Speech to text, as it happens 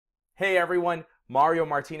Hey everyone, Mario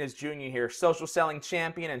Martinez Jr. here, social selling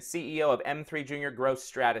champion and CEO of M3 Junior Growth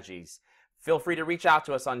Strategies. Feel free to reach out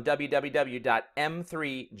to us on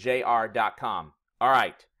www.m3jr.com. All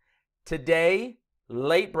right, today,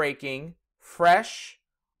 late breaking, fresh,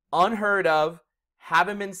 unheard of,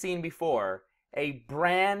 haven't been seen before, a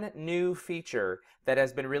brand new feature that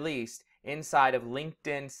has been released inside of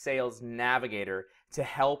LinkedIn Sales Navigator to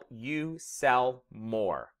help you sell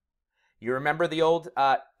more. You remember the old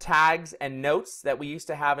tags and notes that we used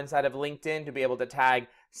to have inside of LinkedIn to be able to tag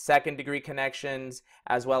second-degree connections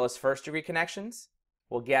as well as first-degree connections?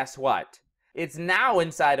 Well, guess what? It's now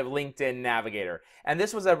inside of LinkedIn Navigator. And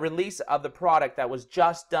this was a release of the product that was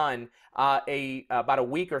just done about a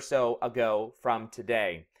week or so ago from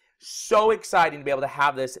today. So exciting to be able to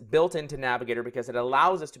have this built into Navigator because it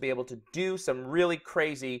allows us to be able to do some really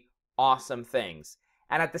crazy, awesome things.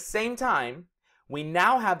 And at the same time, we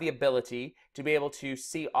now have the ability to be able to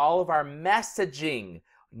see all of our messaging,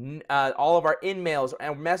 all of our in-mails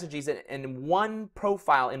and messages in one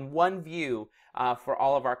profile, in one view for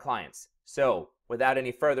all of our clients. So without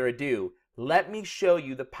any further ado, let me show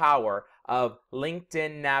you the power of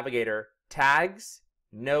LinkedIn Navigator tags,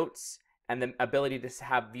 notes, and the ability to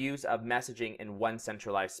have views of messaging in one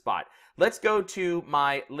centralized spot. Let's go to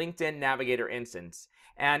my LinkedIn Navigator instance.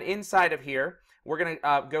 And inside of here, we're going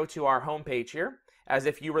to go to our home page here as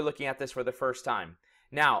if you were looking at this for the first time.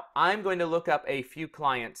 Now, I'm going to look up a few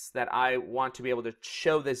clients that I want to be able to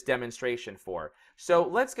show this demonstration for. So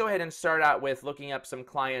let's go ahead and start out with looking up some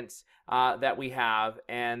clients that we have,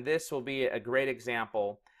 and this will be a great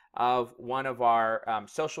example of one of our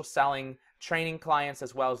social selling training clients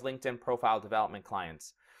as well as LinkedIn profile development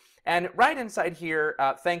clients. And right inside here,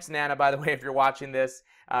 thanks Nana, by the way, if you're watching this,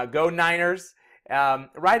 go Niners.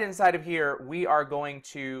 Right inside of here, we are going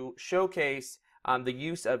to showcase the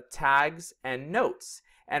use of tags and notes.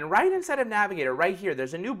 And right inside of Navigator, right here,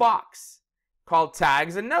 there's a new box called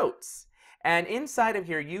Tags and Notes. And inside of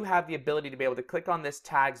here, you have the ability to be able to click on this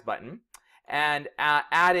Tags button and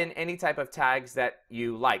add in any type of tags that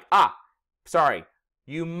you like.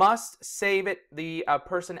 You must save the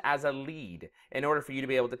person as a lead in order for you to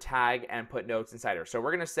be able to tag and put notes inside her. So we're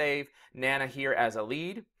going to save Nana here as a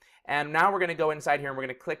lead. And now we're going to go inside here and we're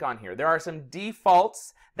going to click on here. There are some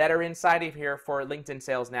defaults that are inside of here for LinkedIn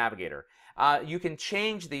Sales Navigator. You can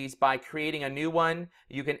change these by creating a new one.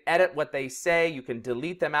 You can edit what they say. You can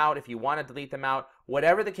delete them out if you want to delete them out.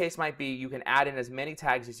 Whatever the case might be, you can add in as many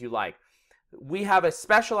tags as you like. We have a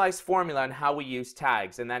specialized formula on how we use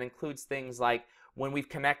tags, and that includes things like when we've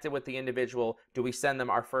connected with the individual, do we send them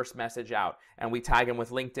our first message out? And we tag them with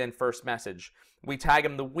LinkedIn first message. We tag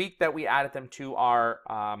them the week that we added them to our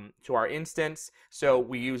instance. So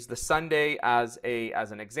we use the Sunday as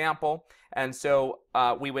an example. And so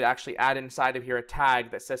we would actually add inside of here a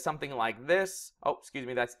tag that says something like this. Oh, excuse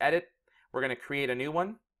me, that's edit. We're going to create a new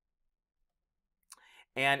one.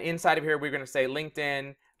 And inside of here, we're going to say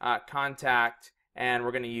LinkedIn contact. And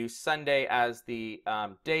we're going to use Sunday as the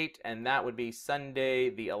date, and that would be Sunday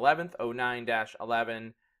the 11th,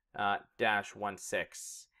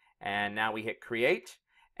 09-11-16. And now we hit create,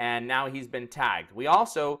 and now he's been tagged. We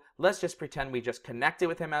also, let's just pretend we just connected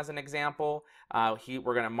with him as an example. We're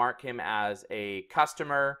going to mark him as a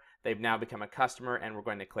customer. They've now become a customer, and we're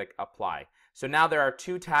going to click apply. So now there are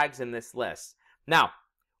 2 tags in this list. Now,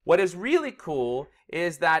 what is really cool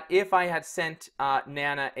is that if I had sent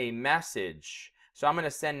Nana a message, so I'm going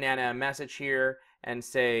to send Nana a message here and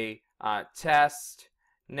say, test,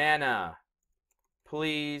 Nana,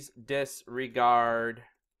 please disregard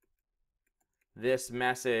this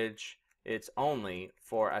message. It's only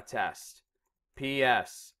for a test.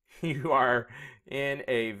 P.S. You are in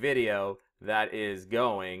a video that is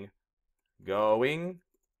going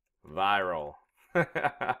viral.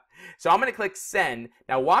 So I'm going to click send.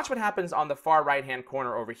 Now watch what happens on the far right hand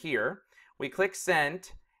corner over here. We click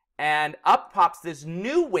send. And up pops this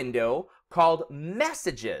new window called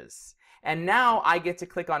Messages. And now I get to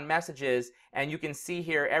click on Messages, and you can see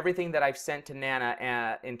here everything that I've sent to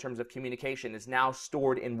Nana in terms of communication is now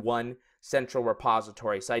stored in one central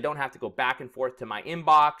repository. So I don't have to go back and forth to my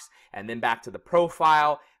inbox and then back to the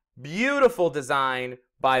profile. Beautiful design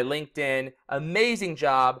by LinkedIn. Amazing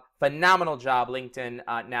job, phenomenal job, LinkedIn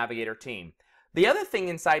Navigator team. The other thing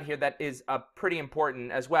inside here that is pretty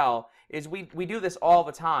important as well is we do this all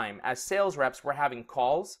the time. As sales reps, we're having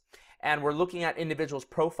calls and we're looking at individuals'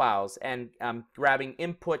 profiles and grabbing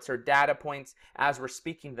inputs or data points as we're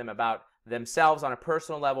speaking to them about themselves on a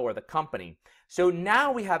personal level or the company. So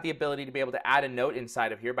now we have the ability to be able to add a note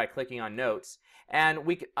inside of here by clicking on notes. And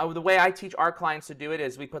the way I teach our clients to do it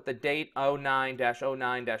is we put the date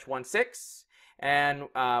 09-09-16 and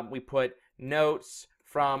we put notes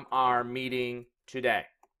from our meeting today.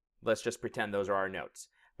 Let's just pretend those are our notes.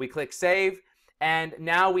 We click save, and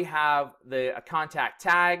now we have the contact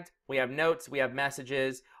tagged, we have notes, we have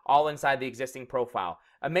messages, all inside the existing profile.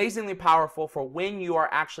 Amazingly powerful for when you are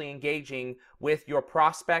actually engaging with your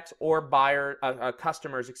prospects or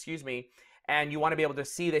customers, excuse me, and you want to be able to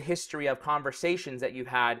see the history of conversations that you've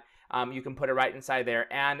had. You can put it right inside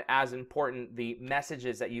there, and as important, the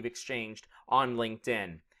messages that you've exchanged on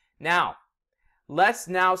LinkedIn. Now, let's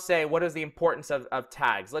now say, what is the importance of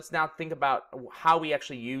tags? Let's now think about how we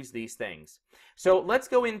actually use these things. So let's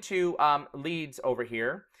go into leads over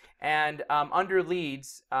here, and under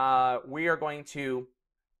leads, we are going to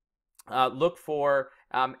look for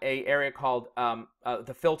a area called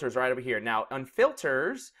the filters right over here. Now, on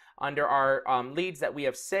filters, under our leads that we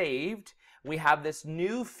have saved, we have this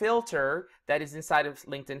new filter that is inside of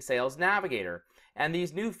LinkedIn Sales Navigator. And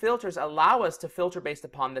these new filters allow us to filter based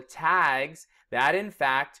upon the tags that, in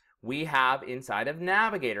fact, we have inside of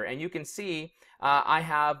Navigator. And you can see I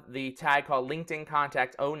have the tag called LinkedIn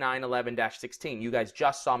Contact 0911-16. You guys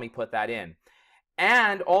just saw me put that in.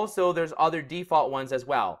 And also, there's other default ones as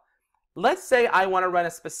well. Let's say I want to run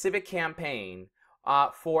a specific campaign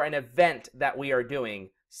for an event that we are doing,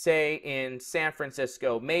 say in San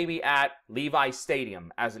Francisco, maybe at Levi's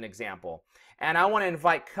Stadium as an example. And I want to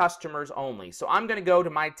invite customers only. So I'm going to go to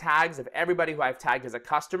my tags of everybody who I've tagged as a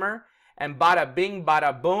customer, and bada bing,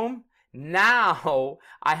 bada boom, now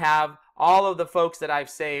I have all of the folks that I've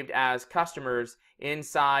saved as customers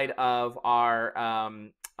inside of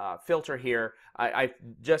our filter here. I've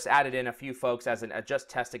just added in a few folks as just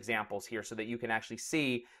test examples here so that you can actually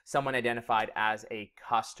see someone identified as a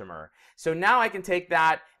customer. So now I can take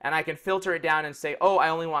that and I can filter it down and say, oh, I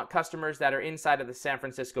only want customers that are inside of the San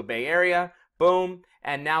Francisco Bay Area. Boom.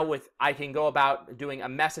 And now I can go about doing a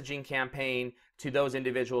messaging campaign to those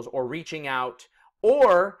individuals or reaching out.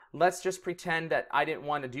 Or let's just pretend that I didn't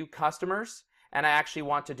want to do customers and I actually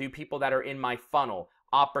want to do people that are in my funnel,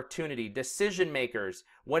 opportunity, decision makers,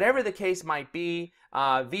 whatever the case might be,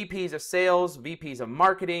 VPs of sales, VPs of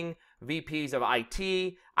marketing, VPs of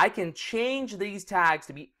IT. I can change these tags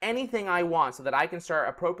to be anything I want so that I can start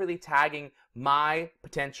appropriately tagging my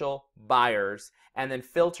potential buyers and then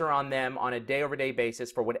filter on them on a day-over-day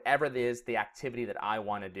basis for whatever it is the activity that I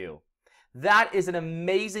want to do. That is an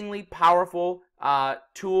amazingly powerful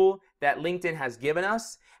tool that LinkedIn has given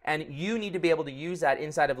us, and you need to be able to use that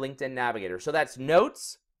inside of LinkedIn Navigator. So that's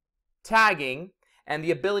notes, tagging, and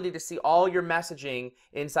the ability to see all your messaging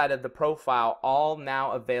inside of the profile, all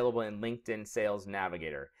now available in LinkedIn Sales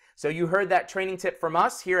Navigator. So you heard that training tip from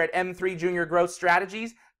us here at M3 Junior Growth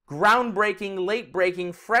Strategies. Groundbreaking,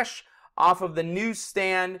 late-breaking, fresh off of the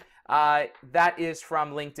newsstand. That is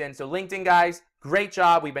from LinkedIn. So LinkedIn, guys, great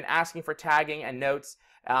job. We've been asking for tagging and notes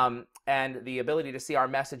and the ability to see our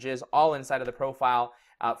messages all inside of the profile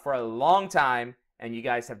for a long time, and you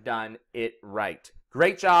guys have done it right.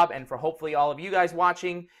 Great job, and for hopefully all of you guys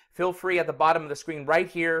watching, feel free at the bottom of the screen right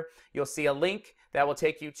here, you'll see a link that will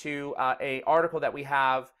take you to an article that we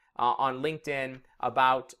have on LinkedIn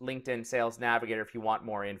about LinkedIn Sales Navigator if you want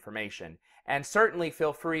more information. And certainly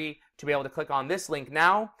feel free to be able to click on this link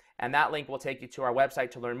now, and that link will take you to our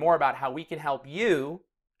website to learn more about how we can help you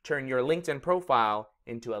turn your LinkedIn profile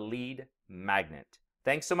into a lead magnet.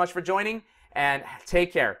 Thanks so much for joining, and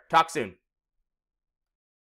take care. Talk soon.